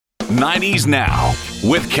90s Now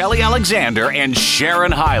with Kelly Alexander and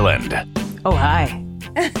Sharon Hyland. Oh, hi.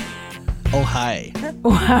 Oh, hi.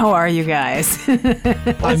 How are you guys?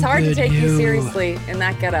 It's hard to take you seriously in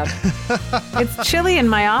that getup. It's chilly in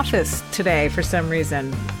my office today for some reason.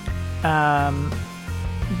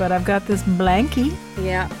 But I've got this blankie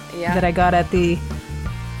Yeah. that I got at the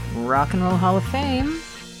Rock and Roll Hall of Fame.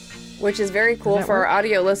 Which is very cool that for work? our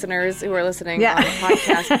audio listeners who are listening Yeah. on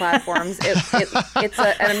podcast platforms. It's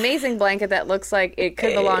an amazing blanket that looks like it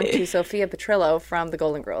could belong to Sophia Petrillo from the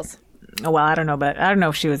Golden Girls. Oh, well, I don't know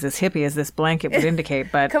if she was as hippie as this blanket would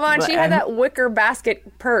indicate, but... Come on, she had I'm- that wicker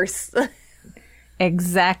basket purse.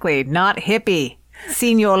 Exactly. Not hippie.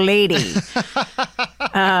 Senior lady.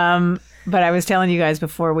 But I was telling you guys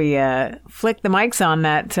before we flicked the mics on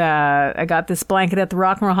that I got this blanket at the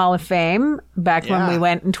Rock and Roll Hall of Fame back when we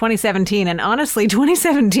went in 2017. And honestly,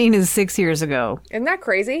 2017 is 6 years ago. Isn't that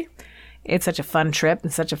crazy? It's such a fun trip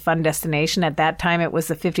and such a fun destination. At that time, it was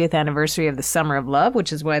the 50th anniversary of the Summer of Love,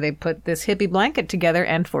 which is why they put this hippie blanket together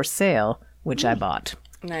and for sale, which I bought.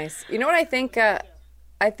 Nice. You know what I think?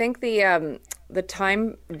 I think the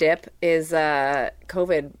time dip is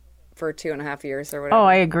COVID for 2.5 years or whatever. Oh,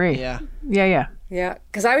 I agree. Yeah. Yeah. Yeah,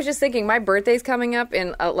 because I was just thinking my birthday's coming up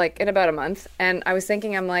in about a month, and I was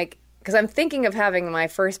thinking because I'm thinking of having my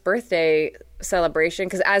first birthday celebration.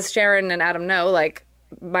 Because as Sharon and Adam know, like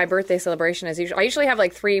my birthday celebration is I usually have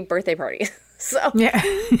like 3 birthday parties. So Yeah.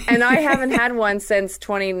 and I haven't had one since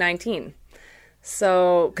 2019.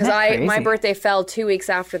 So because That's my crazy. birthday fell 2 weeks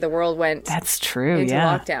after the world went That's true, into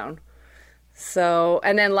yeah. lockdown. So,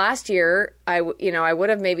 and then last year, I would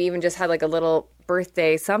have maybe even just had like a little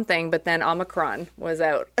birthday something, but then Omicron was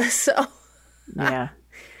out. So Yeah.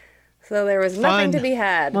 there was nothing to be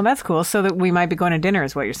had. Well, that's cool. So that we might be going to dinner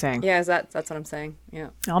is what you're saying. Yeah, that's what I'm saying. Yeah.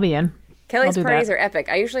 I'll be in. Kelly's I'll do parties that. are epic.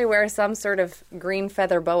 I usually wear some sort of green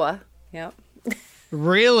feather boa. Yep.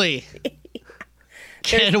 Really?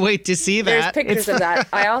 Can't wait to see There's that. pictures of that.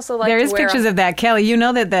 I also like There to is wear pictures of that. Kelly, you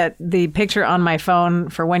know that the picture on my phone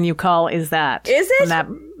for when you call is that. Is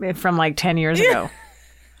it? From like 10 years ago.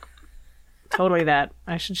 Totally that.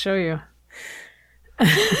 I should show you.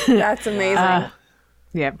 That's amazing.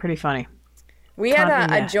 Yeah, pretty funny. We had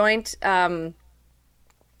yeah. a joint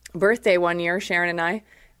birthday one year, Sharon and I.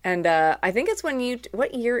 And I think it's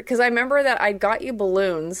what year? Because I remember that I got you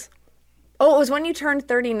balloons. Oh, it was when you turned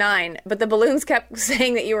 39, but the balloons kept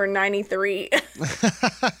saying that you were 93.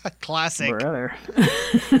 Classic. Brother.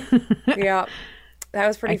 Yeah. That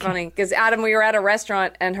was pretty funny. Because Adam, we were at a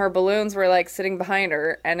restaurant and her balloons were like sitting behind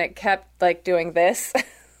her and it kept like doing this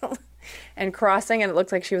and crossing and it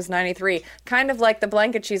looked like she was 93. Kind of like the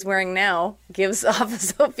blanket she's wearing now gives off a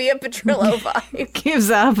Sophia Petrillo vibe. Gives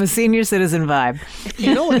off a senior citizen vibe.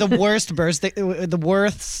 You know what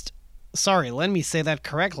sorry, let me say that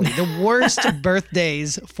correctly. The worst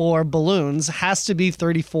birthdays for balloons has to be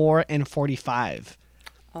 34 and 45.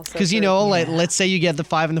 Also Because, true. like, let's say you get the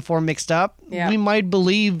 5 and the 4 mixed up. Yeah. We might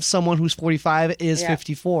believe someone who's 45 is Yeah.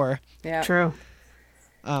 54. Yeah. True.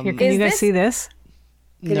 Here, can Is you guys this- see this?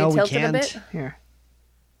 Can No, you we tilt it a can't. bit? Here.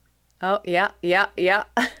 Oh, yeah.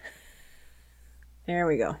 There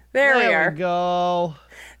we go. There we are. go.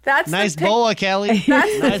 That's Nice the pic- boa, Kelly.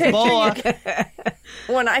 That's the Nice picture boa. you get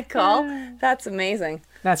when I call. That's amazing.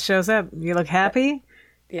 That shows up. You look happy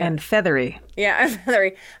and feathery. Yeah, I'm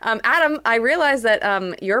feathery. Adam, I realize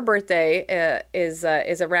that your birthday is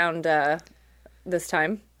around this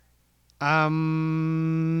time.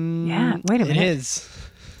 Yeah. Wait a It minute. is.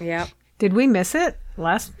 Yeah. Did we miss it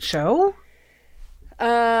last show?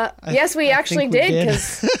 Yes, we actually think we did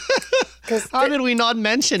did. because How did we not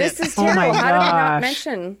mention this it? is Oh my terrible. How did we not gosh.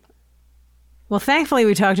 mention? Well, thankfully,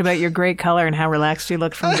 we talked about your great color and how relaxed you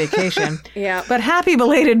looked from vacation. Yeah. But happy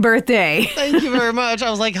belated birthday. Thank you very much. I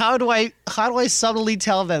was like, how do I subtly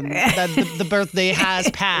tell them that the birthday has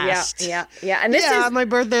passed? Yeah. And this My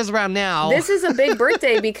birthday's around now. this is a big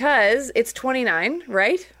birthday because it's 29,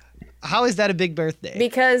 right? How is that a big birthday?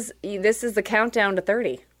 Because this is the countdown to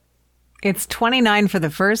 30. It's 29 for the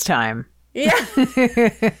first time. Yeah.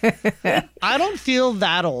 I don't feel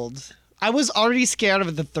that old. I was already scared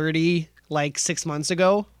of the 30 like 6 months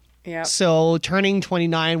ago. Yeah. So turning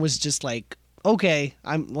 29 was just like, okay,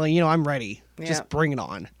 I'm ready. Yeah. Just bring it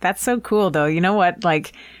on. That's so cool, though. You know what?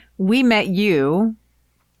 Like, we met you,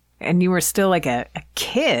 and you were still like a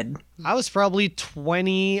kid. I was probably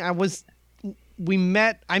 20. I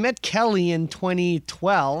met Kelly in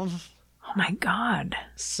 2012. Oh, my God.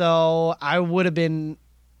 So I would have been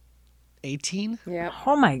 18. Yeah.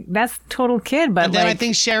 Oh, that's total kid. But And then like, I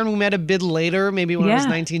think Sharon we met a bit later, maybe when I was Yeah.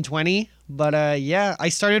 19, 20. But I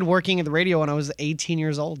started working at the radio when I was 18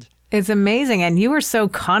 years old. It's amazing. And you were so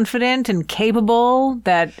confident and capable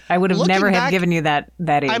that I would have Looking never have back, given you that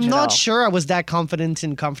age I'm at not all. sure I was that confident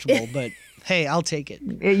and comfortable, but hey, I'll take it.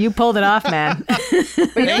 You pulled it off, man. But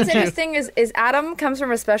you know what's interesting is Adam comes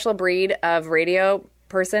from a special breed of radio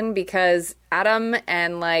person, because Adam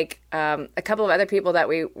and like a couple of other people that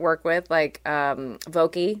we work with, like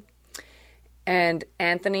Voki and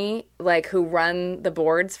Anthony, like who run the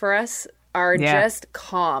boards for us, are just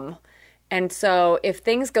calm. And so if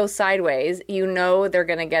things go sideways, you know they're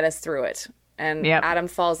going to get us through it. And Adam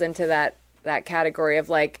falls into that category of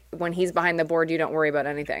like, when he's behind the board, you don't worry about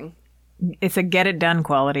anything. It's a get it done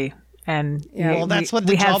quality. And Well, that's what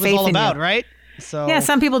the job is all about, right? So Yeah,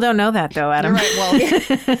 some people don't know that though, Adam. You're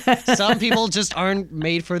right. Well, some people just aren't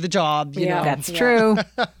made for the job. You know? That's true.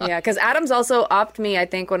 Yeah, because Adam's also upped me, I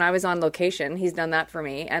think, when I was on location. He's done that for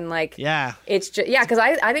me. And like, it's just, because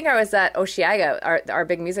I think I was at Osheaga, our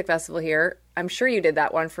big music festival here. I'm sure you did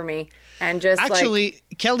that one for me. And just actually,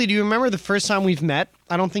 Kelly, do you remember the first time we've met?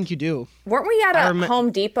 I don't think you do. Weren't we at a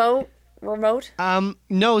Home Depot remote?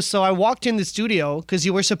 No, so I walked in the studio because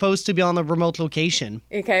you were supposed to be on the remote location.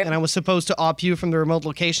 Okay. And I was supposed to op you from the remote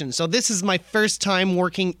location. So this is my first time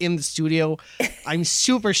working in the studio. I'm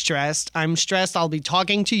super stressed. I'm stressed I'll be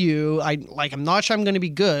talking to you. I'm not sure I'm going to be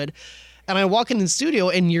good. And I walk in the studio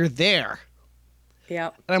and you're there.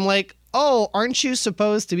 Yeah. And I'm like, oh, aren't you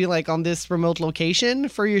supposed to be like on this remote location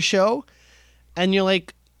for your show? And you're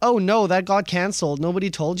like, oh no, that got canceled.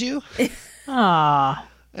 Nobody told you? Aww.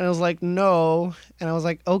 And I was like, no. And I was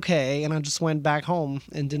like, okay. And I just went back home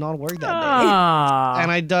and did not work that day. And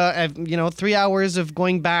I 3 hours of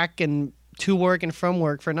going back and to work and from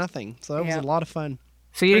work for nothing. So that was a lot of fun.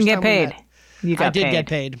 So you didn't get paid? You got paid. I did get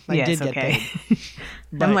paid. I did get paid.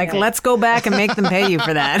 I'm like, let's go back and make them pay you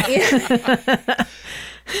for that.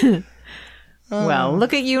 Well,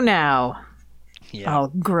 look at you now. Yeah. All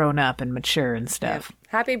grown up and mature and stuff. Yeah.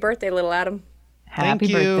 Happy birthday, little Adam.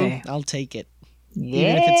 Happy birthday. I'll take it. Yeah,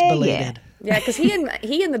 even if it's belated. Yeah, because he and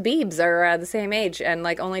the Biebs are the same age and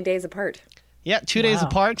like only days apart. Yeah, 2 days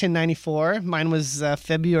apart in 94. Mine was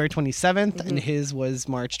February 27th, and his was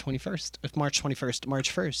March 21st.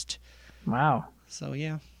 March 1st. Wow. So,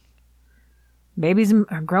 yeah. Babies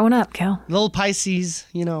are growing up, Kel. Little Pisces,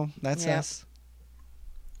 that's us.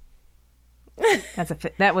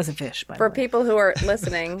 That was a fish, by the way. For people who are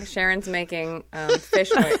listening, Sharon's making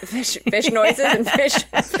fish noises and fish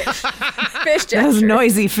gestures. Those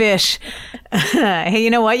noisy fish. Hey,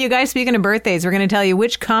 you know what, you guys? Speaking of birthdays, we're going to tell you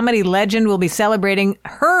which comedy legend will be celebrating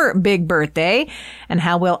her big birthday and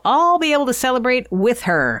how we'll all be able to celebrate with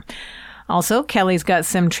her. Also, Kelly's got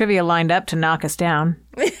some trivia lined up to knock us down,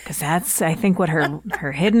 because that's, I think, what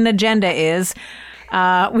her hidden agenda is.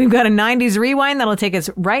 We've got a 90s rewind that'll take us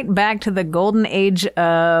right back to the golden age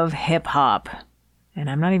of hip-hop. And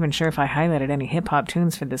I'm not even sure if I highlighted any hip-hop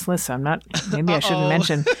tunes for this list, so maybe I shouldn't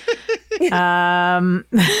mention.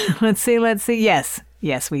 Let's see.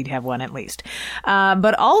 Yes, we'd have one at least.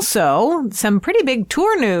 But also some pretty big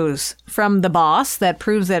tour news from the boss that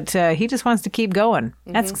proves that he just wants to keep going.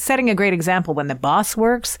 Mm-hmm. That's setting a great example. When the boss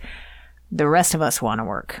works, the rest of us want to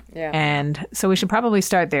work. Yeah. And so we should probably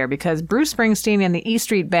start there, because Bruce Springsteen and the E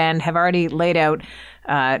Street Band have already laid out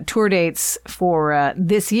tour dates for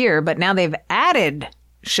this year, but now they've added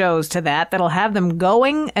shows to that'll have them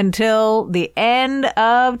going until the end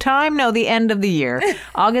of time. No, the end of the year.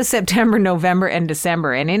 August, September, November, and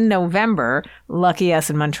December. And in November, lucky us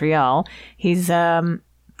in Montreal, he's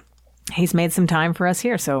made some time for us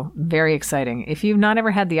here, so very exciting. If you've not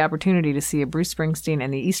ever had the opportunity to see a Bruce Springsteen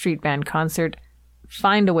and the E Street Band concert,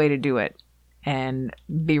 find a way to do it and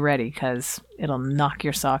be ready, because it'll knock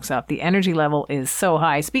your socks off. The energy level is so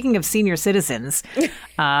high. Speaking of senior citizens,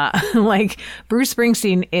 like Bruce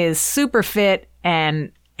Springsteen is super fit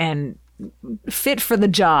and fit for the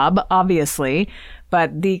job, obviously.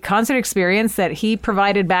 But the concert experience that he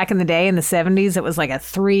provided back in the day in the 70s, it was like a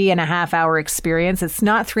 3.5 hour experience. It's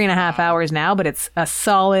not 3.5 hours now, but it's a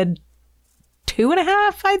solid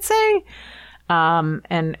 2.5, I'd say.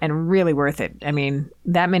 And really worth it. I mean,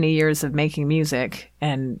 that many years of making music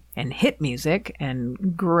and hit music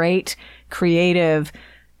and great creative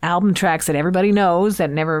album tracks that everybody knows that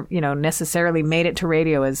never, necessarily made it to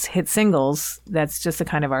radio as hit singles. That's just the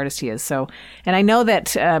kind of artist he is. So, and I know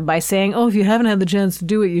that by saying, if you haven't had the chance to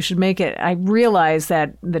do it, you should make it. I realize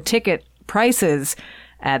that the ticket prices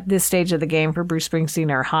at this stage of the game for Bruce Springsteen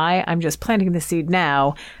are high. I'm just planting the seed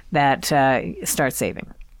now that start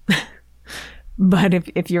saving. But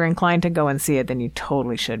if you're inclined to go and see it, then you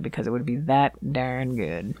totally should, because it would be that darn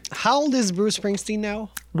good. How old is Bruce Springsteen now?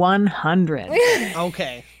 100.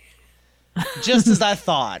 Okay. Just as I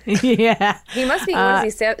thought. Yeah. He must be, what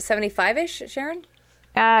is he, 75-ish, Sharon?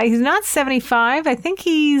 He's not 75. I think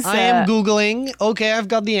he's... I am Googling. Okay, I've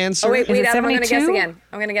got the answer. Oh, wait, it Adam, I'm going to guess 72? again.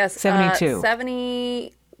 I'm going to guess. 72.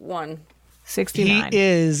 71. 69. He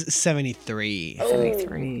is 73.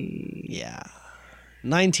 73. Yeah.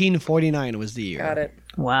 1949 was the year. Got it.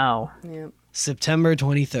 Wow. Yeah. September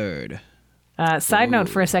 23rd. Side note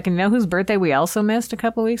for a second, you know whose birthday we also missed a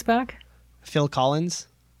couple weeks back? Phil Collins.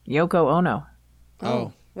 Yoko Ono.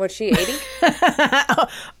 Oh. What's she, 80?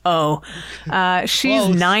 She's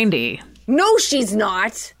Close. 90. No, she's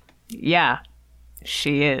not. Yeah,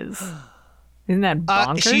 she is. Isn't that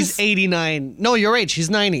bonkers? She's 89. No, you're right. She's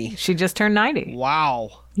 90. She just turned 90.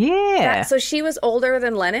 Wow. Yeah. So she was older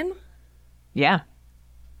than Lennon? Yeah.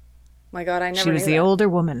 My God, I never She was knew the that. older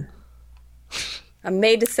woman. A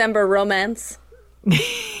May-December romance.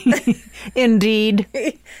 Indeed.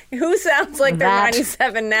 Who sounds like they're That-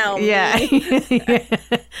 97 now? Yeah.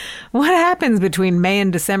 What happens between May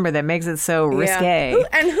and December that makes it so risque?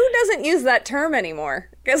 And who doesn't use that term anymore?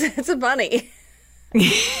 Because it's funny.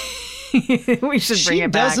 We should bring She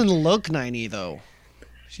it back. doesn't look 90, though.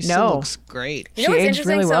 She No. still looks great. You know She what's aged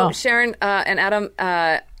interesting? really So well. Sharon and Adam,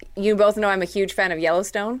 you both know I'm a huge fan of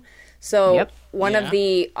Yellowstone. So Yep. one Yeah. of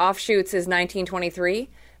the offshoots is 1923,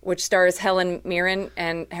 which stars Helen Mirren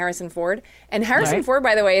and Harrison Ford. And Harrison Right. Ford,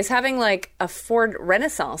 by the way, is having like a Ford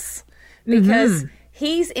renaissance because Mm-hmm.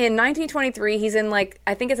 he's in 1923. He's in like,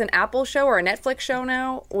 I think it's an Apple show or a Netflix show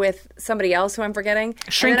now with somebody else who I'm forgetting. And then I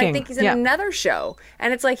Shrinking, think he's in yeah. another show.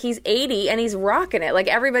 And it's like he's 80 and he's rocking it. Like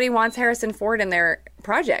everybody wants Harrison Ford in their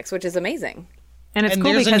projects, which is amazing. And it's And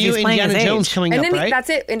cool there's a because new he's playing Indiana his Jones age. coming And up, then right? that's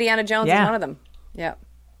it. Indiana Jones Yeah. is one of them. Yeah.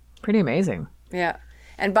 Pretty amazing. Yeah.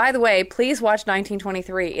 And by the way, please watch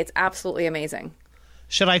 1923. It's absolutely amazing.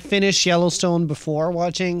 Should I finish Yellowstone before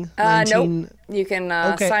watching 19? Nope. You can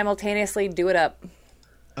Okay. simultaneously do it up.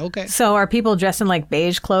 Okay. So are people dressed in like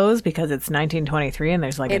beige clothes because it's 1923 and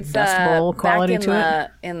there's like It's a Dust Bowl quality back in to the,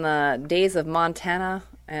 it? in the days of Montana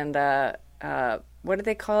and what do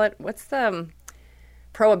they call it? What's the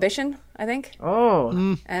Prohibition? I think.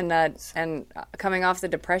 Oh. And coming off the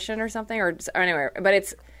Depression or something, or anyway. But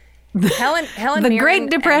it's Helen The Mirren Great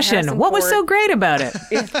and Depression. Harrison What was Ford. so great about it?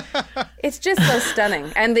 It's just so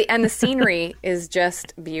stunning, and the scenery is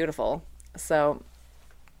just beautiful. So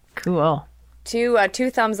Cool. two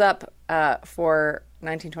thumbs up for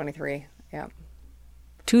 1923. Yeah.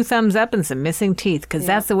 2 thumbs up and some missing teeth because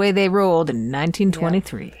that's the way they rolled in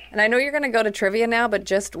 1923. And I know you're going to go to trivia now, but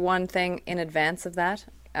just one thing in advance of that.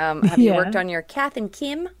 Have you Yeah. worked on your Kath and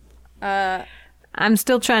Kim? I'm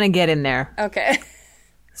still trying to get in there. Okay.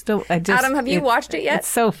 Still, I just, Adam, have you watched it yet? It's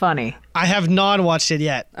so funny. I have not watched it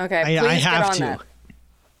yet. Okay, I please have get on to.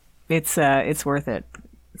 that. It's worth it.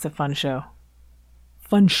 It's a fun show.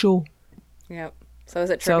 Fun show. Yep. So is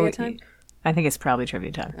it So trivia time? I think it's probably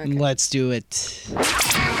trivia time. Let's do it.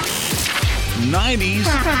 90s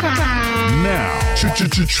now.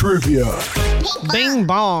 Trivia. Bing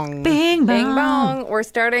bong. Bing bong. Bing bong. We're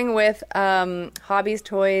starting with hobbies,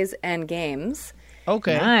 toys, and games.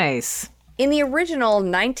 Okay. Nice. In the original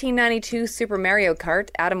 1992 Super Mario Kart,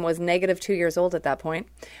 Adam was negative 2 years old at that point.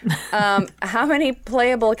 How many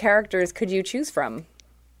playable characters could you choose from?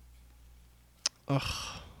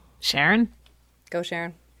 Sharon? Go,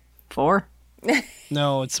 Sharon. 4?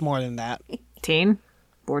 No, it's more than that.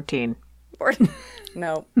 14. Or-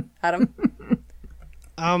 no, Adam.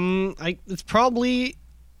 It's probably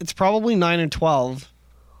 9 and 12.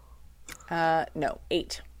 No,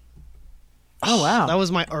 8. Oh, wow. That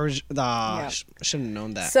was my urge. Shouldn't have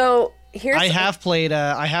known that. So here's I have played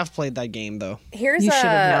that game though. here's You a, should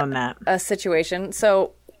have known that. a situation.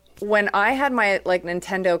 So when I had my like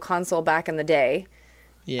Nintendo console back in the day,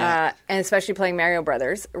 Yeah. and especially playing Mario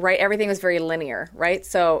Brothers, right? Everything was very linear, right?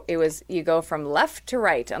 So it was you go from left to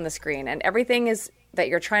right on the screen, and everything is that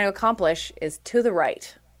you're trying to accomplish is to the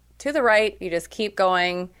right. To the right, you just keep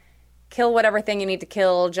going, kill whatever thing you need to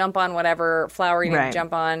kill, jump on whatever flower you need Right. to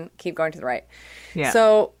jump on, keep going to the right. Yeah.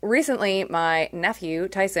 So recently, my nephew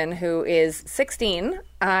Tyson, who is 16,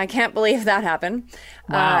 I can't believe that happened.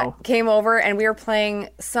 Wow. Came over and we were playing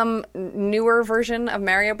some newer version of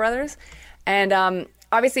Mario Brothers, and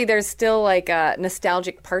obviously there's still like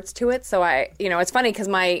nostalgic parts to it. So it's funny because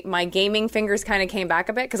my gaming fingers kind of came back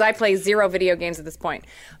a bit because I play 0 video games at this point.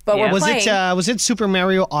 But Yeah. we're playing. Was it Super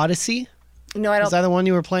Mario Odyssey? No, I Is that don't. the one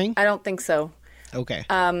you were playing? I don't think so. Okay.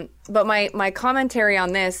 But my commentary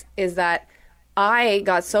on this is that I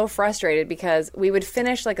got so frustrated because we would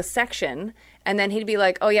finish like a section and then he'd be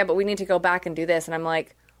like, oh yeah, but we need to go back and do this. And I'm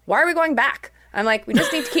like, why are we going back? I'm like, we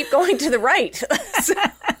just need to keep going to the right.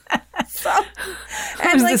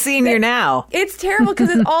 Who's the senior now? It's terrible because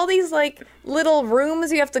it's all these like little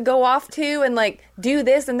rooms you have to go off to and like do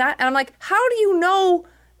this and that. And I'm like, how do you know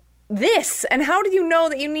this? And how do you know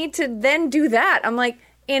that you need to then do that? I'm like,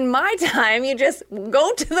 in my time, you just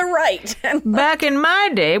go to the right. Back in my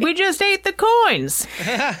day, we just ate the coins.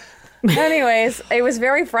 Anyways, it was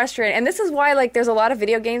very frustrating. And this is why like there's a lot of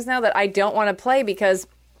video games now that I don't want to play because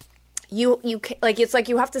you like it's like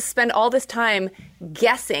you have to spend all this time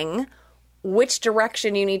guessing which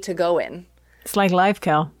direction you need to go in. It's like life,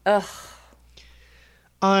 Cal.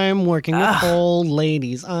 I'm working with old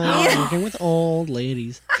ladies. I'm working with old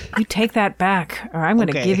ladies. You take that back, or I'm going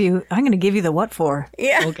to give you. I'm going to give you the what for.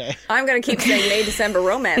 Yeah. Okay. I'm going to keep saying May December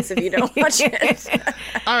Romance if you don't watch it.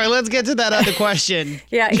 All right, let's get to that other question.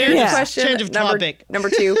 Yeah. Here's the question. Change of topic. Number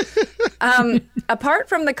 2. Apart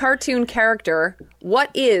from the cartoon character,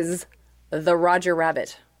 what is the Roger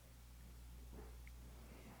Rabbit?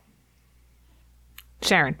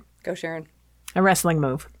 Sharon, Go, Sharon. a wrestling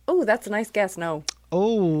move. Oh, that's a nice guess. No.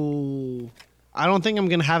 Oh, I don't think I'm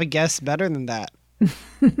going to have a guess better than that.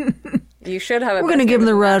 You should have a We're going to give him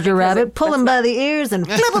the Roger Rabbit, pull him by the ears, and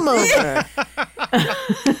flip him over.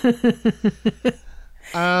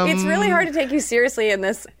 It's really hard to take you seriously in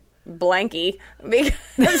this blankie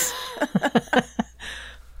because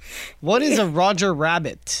What is a Roger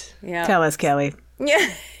Rabbit? yeah. Tell us, Kelly.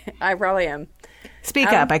 Yeah. I probably am. Speak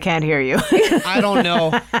up. I can't hear you. I don't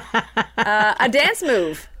know. A dance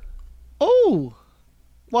move. Oh,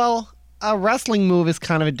 well, a wrestling move is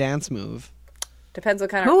kind of a dance move. Depends what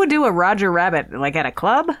kind Who of. would do a Roger Rabbit, like at a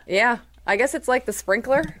club? Yeah. I guess it's like the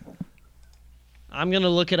sprinkler. I'm going to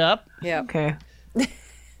look it up. Yeah. Okay.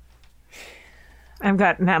 I've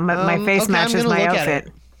got now my face okay, matches I'm gonna my look at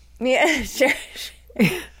outfit. Yeah. Sure.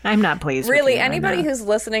 I'm not pleased. with Really, you right anybody now. who's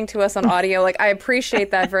listening to us on audio, like I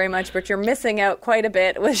appreciate that very much, but you're missing out quite a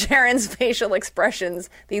bit with Sharon's facial expressions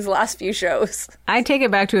these last few shows. I take it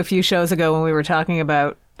back to a few shows ago when we were talking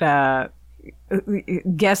about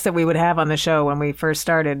guests that we would have on the show when we first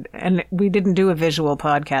started, and we didn't do a visual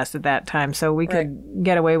podcast at that time, so we could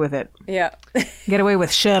get away with it. Yeah. Get away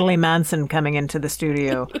with Shirley Manson coming into the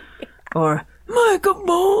studio, or Michael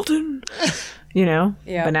Bolton. You know?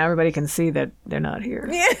 Yeah. But now everybody can see that they're not here.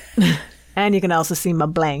 Yeah. And you can also see my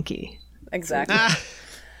blankie. Exactly.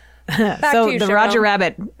 So to you, the Cheryl.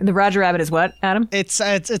 Roger Rabbit is what, Adam? It's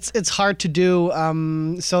hard to do.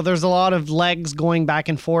 So there's a lot of legs going back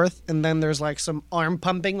and forth, and then there's like some arm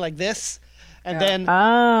pumping like this, and then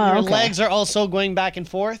your okay. legs are also going back and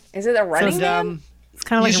forth. Is it a running And, man? It's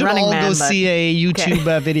kind of you like should a running all man. go but see a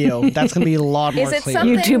YouTube video. That's gonna be a lot more Is it clear.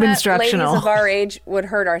 something YouTube that instructional. ladies of our age would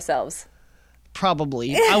hurt ourselves?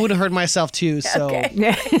 Probably. I would have hurt myself too. So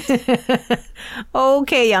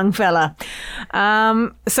Okay, young fella.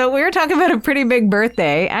 So we were talking about a pretty big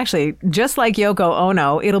birthday. Actually, just like Yoko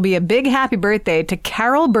Ono, it'll be a big happy birthday to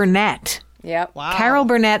Carol Burnett. Yep. wow. Carol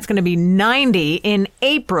Burnett's going to be 90 in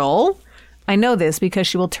April. I know this because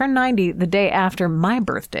she will turn 90 the day after my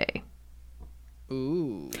birthday.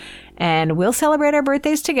 Ooh. And we'll celebrate our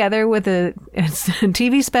birthdays together with a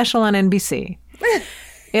TV special on NBC.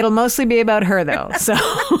 It'll mostly be about her, though. So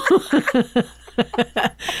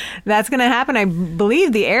that's going to happen. I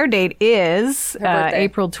believe the air date is birthday.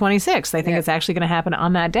 April 26th. I think Yeah. it's actually going to happen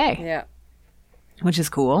on that day, Yeah. which is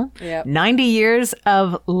cool. Yep. 90 years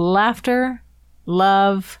of laughter,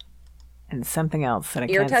 love, and something else that I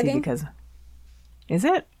Ear can't see tugging? because... Is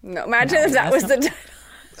it? No, imagine if that was the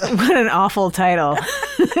title. What an awful title.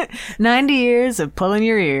 90 years of pulling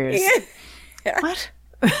your ears. What?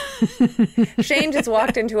 Shane just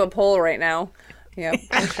walked into a pole right now. Yep.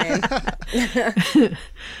 Thanks, Shane.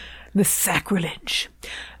 The sacrilege.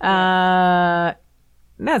 That's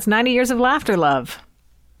 90 years of laughter, love.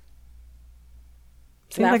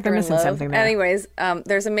 Seems like they're Laughter and missing love. something there. Anyways,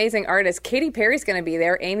 there's amazing artists. Katy Perry's going to be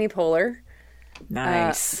there. Amy Poehler.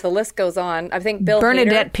 Nice. The list goes on. I think Bill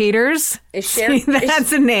Bernadette Hader. Peters. Is Sharon- See,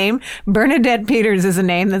 that's a name. Bernadette Peters is a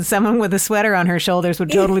name that someone with a sweater on her shoulders would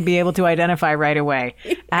totally be able to identify right away.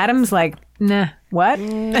 Adam's like, nah, what?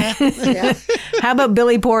 Yeah. How about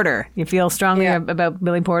Billy Porter? You feel strongly Yeah. about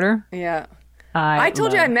Billy Porter? Yeah. I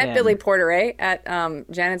told you I met Billy Porter, at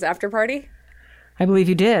Janet's after party. I believe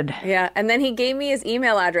you did. Yeah, and then he gave me his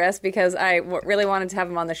email address because I really wanted to have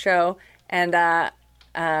him on the show, and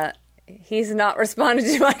he's not responded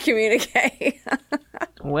to my communique.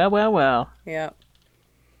 Well. Yeah.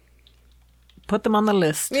 Put them on the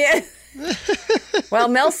list. Yeah. Well,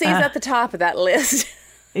 Mel C's at the top of that list.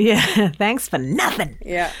 Yeah, thanks for nothing.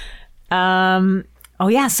 Yeah. Oh,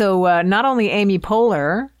 yeah, so not only Amy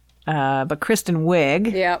Poehler, but Kristen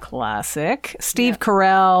Wiig, Yep. classic. Steve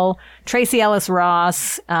Carell, Tracy Ellis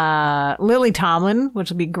Ross, Lily Tomlin, which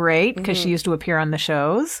will be great because she used to appear on the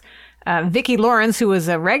shows. Vicki Lawrence, who was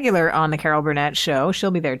a regular on the Carol Burnett show, she'll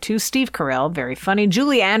be there too. Steve Carell, very funny.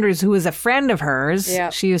 Julie Andrews, who is a friend of hers,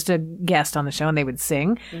 Yep. she used to guest on the show and they would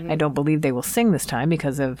sing. I don't believe they will sing this time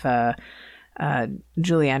because of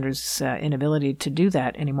Julie Andrews' inability to do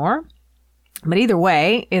that anymore. But either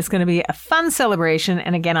way, it's going to be a fun celebration.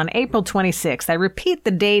 And again, on April 26th, I repeat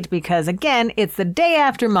the date because, again, it's the day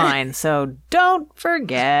after mine. So don't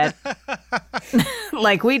forget,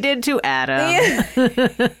 like we did to Adam.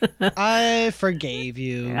 I forgave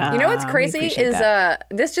you. You know what's crazy appreciate is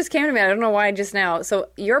this just came to me. I don't know why just now. So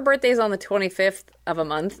your birthday's on the 25th of a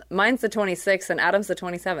month. Mine's the 26th and Adam's the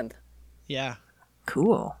 27th. Yeah.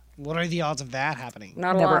 Cool. What are the odds of that happening?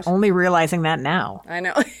 Not a That we're lot. only realizing that now. I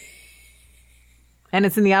know. And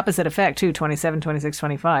it's in the opposite effect, too. 27, 26,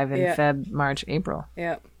 25 in Yeah. Feb, March, April.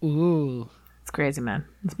 Yeah. Ooh. It's crazy, man.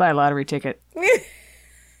 Let's buy a lottery ticket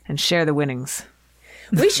and share the winnings.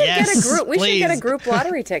 We should get a Yes, group. We should get a please. group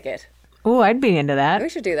lottery ticket. Oh, I'd be into that. We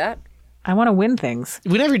should do that. I want to win things.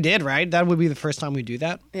 We never did, right? That would be the first time we do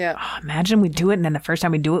that. Yeah. Oh, imagine we do it and then the first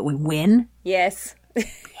time we do it, we win. Yes.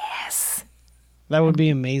 Yes. That would be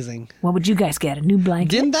amazing. What would you guys get? A new blanket?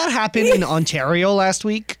 Didn't that happen in Ontario last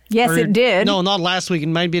week? Yes, it did. No, not last week. It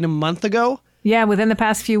might have been a month ago. Yeah, within the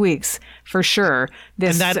past few weeks, for sure.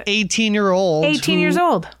 This And that 18-year-old 18 years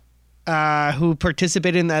old. who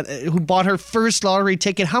participated in that, who bought her first lottery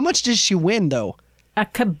ticket. How much did she win, though?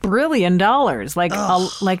 $1 quadrillion. Like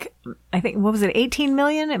I think, what was it, 18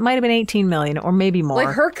 million? It might have been 18 million or maybe more.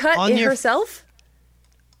 Like her cut On your- herself?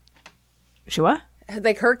 She what?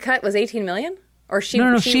 Like her cut was 18 million? Or she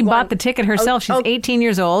No, she won- bought the ticket herself. She's 18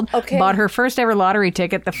 years old. Okay. Bought her first ever lottery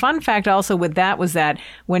ticket. The fun fact also with that was that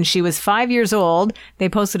when she was 5 years old, they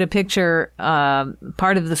posted a picture.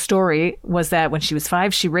 Part of the story was that when she was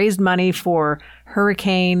 5, she raised money for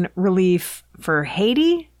hurricane relief for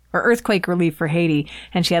Haiti or earthquake relief for Haiti.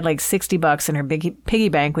 And she had like $60 in her piggy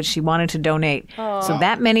bank, which she wanted to donate. So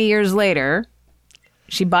that many years later,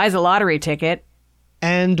 she buys a lottery ticket,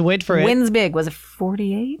 And wait for it, wins big. Was it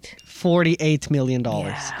 48? $48 million.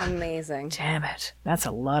 Amazing. Damn it. That's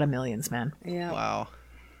a lot of millions, man. Yeah. Wow.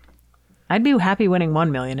 I'd be happy winning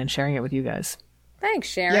 1 million and sharing it with you guys. Thanks,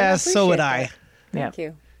 Sharon. Yeah, I so would appreciate I. that. Yeah. Thank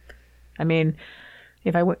you. I mean,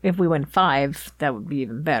 if we win 5, that would be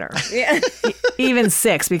even better. Yeah. Even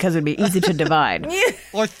 6 because it'd be easy to divide.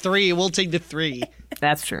 Or 3. We'll take the 3.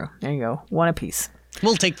 That's true. There you go. 1 apiece.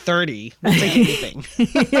 We'll take 30. We'll take anything.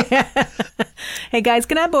 Hey guys,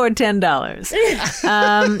 can I borrow $10?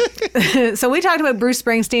 So we talked about Bruce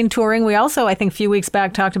Springsteen touring. We also, I think, a few weeks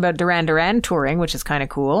back talked about Duran Duran touring, which is kind of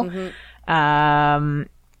cool. And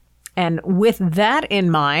with that in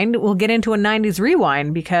mind, we'll get into a 90s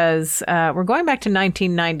rewind because we're going back to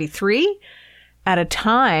 1993 at a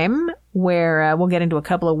time where we'll get into a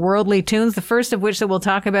couple of worldly tunes. The first of which that we'll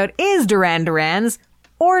talk about is Duran Duran's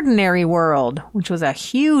Ordinary World, which was a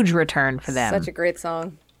huge return for them. Such a great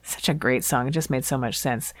song. Such a great song. It just made so much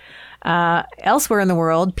sense. Elsewhere in the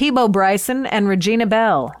world, Peebo Bryson and Regina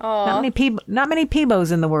Bell. Not many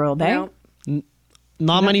Peebos in the world, eh? No.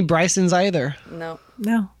 Not many Brysons either. No.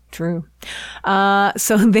 No, true.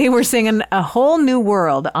 So they were singing A Whole New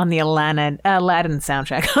World on the Aladdin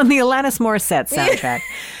soundtrack, on the Alanis Morissette soundtrack.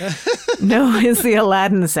 No, it's the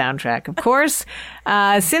Aladdin soundtrack, of course.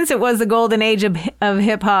 Since it was the golden age of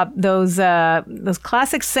hip hop, those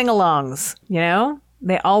classic sing-alongs, you know,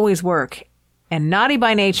 they always work. And Naughty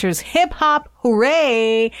by Nature's Hip Hop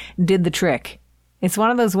Hooray did the trick. It's one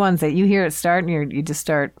of those ones that you hear it start and you just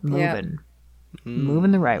start moving.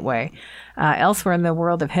 Moving the right way. Elsewhere in the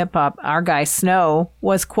world of hip hop, our guy Snow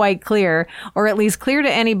was quite clear, or at least clear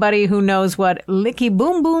to anybody who knows what licky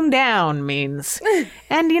boom boom down means.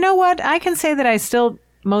 And you know what? I can say that I still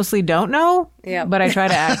mostly don't know, but I try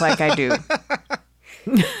to act like I do.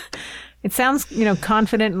 It sounds,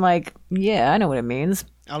 confident and like, yeah, I know what it means.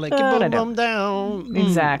 I'll let you boom boom down.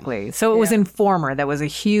 Exactly. So it was Informer that was a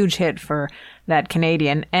huge hit for that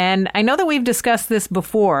Canadian. And I know that we've discussed this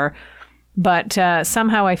before, but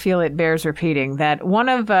somehow I feel it bears repeating that one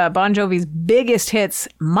of Bon Jovi's biggest hits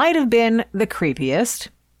might have been The Creepiest.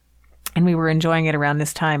 And we were enjoying it around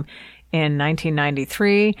this time in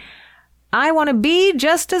 1993. I want to be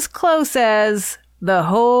just as close as the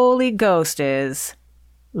Holy Ghost is.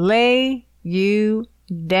 Lay you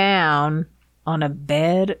down on a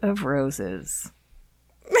bed of roses.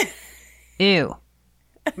 Ew.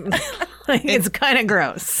 It's kind of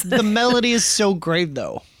gross. The melody is so great,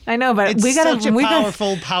 though. I know, but It's we such a gotta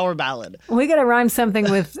powerful power ballad. we gotta rhyme something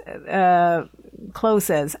with Chloe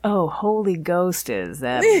says, "Oh, Holy Ghost is.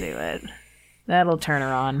 That'll do it. That'll turn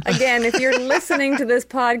her on." Again, if you're listening to this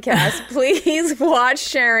podcast, please watch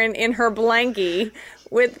Sharon in her blankie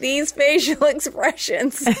with these facial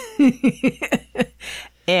expressions.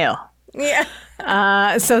 Ew.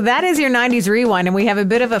 Yeah. So that is your 90s rewind, and we have a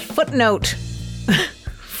bit of a footnote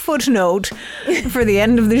for the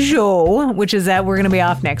end of the show, which is that we're going to be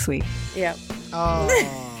off next week. Yep. Oh.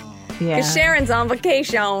 Yeah. Because Sharon's on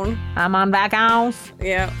vacation. I'm on back house.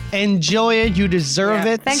 Yeah. Enjoy it. You deserve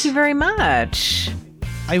Yeah. it. Thank you very much.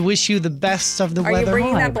 I wish you the best of the Are you weather.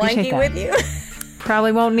 bringing I that appreciate blankie that. with you?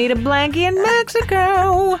 Probably won't need a blankie in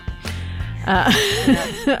Mexico.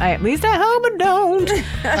 At least I hope I don't.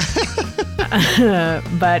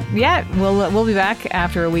 But yeah, we'll be back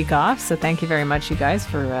after a week off. So thank you very much, you guys,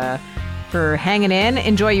 for hanging in.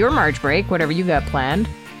 Enjoy your March break, whatever you got planned.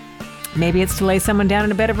 Maybe it's to lay someone down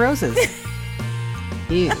in a bed of roses.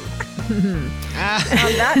 Ew. On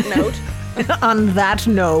that note. On that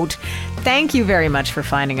note, thank you very much for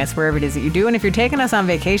finding us wherever it is that you do. And if you're taking us on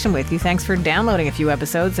vacation with you, thanks for downloading a few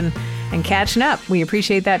episodes and catching up. We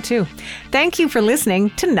appreciate that too. Thank you for listening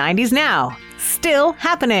to 90s Now. Still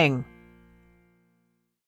happening.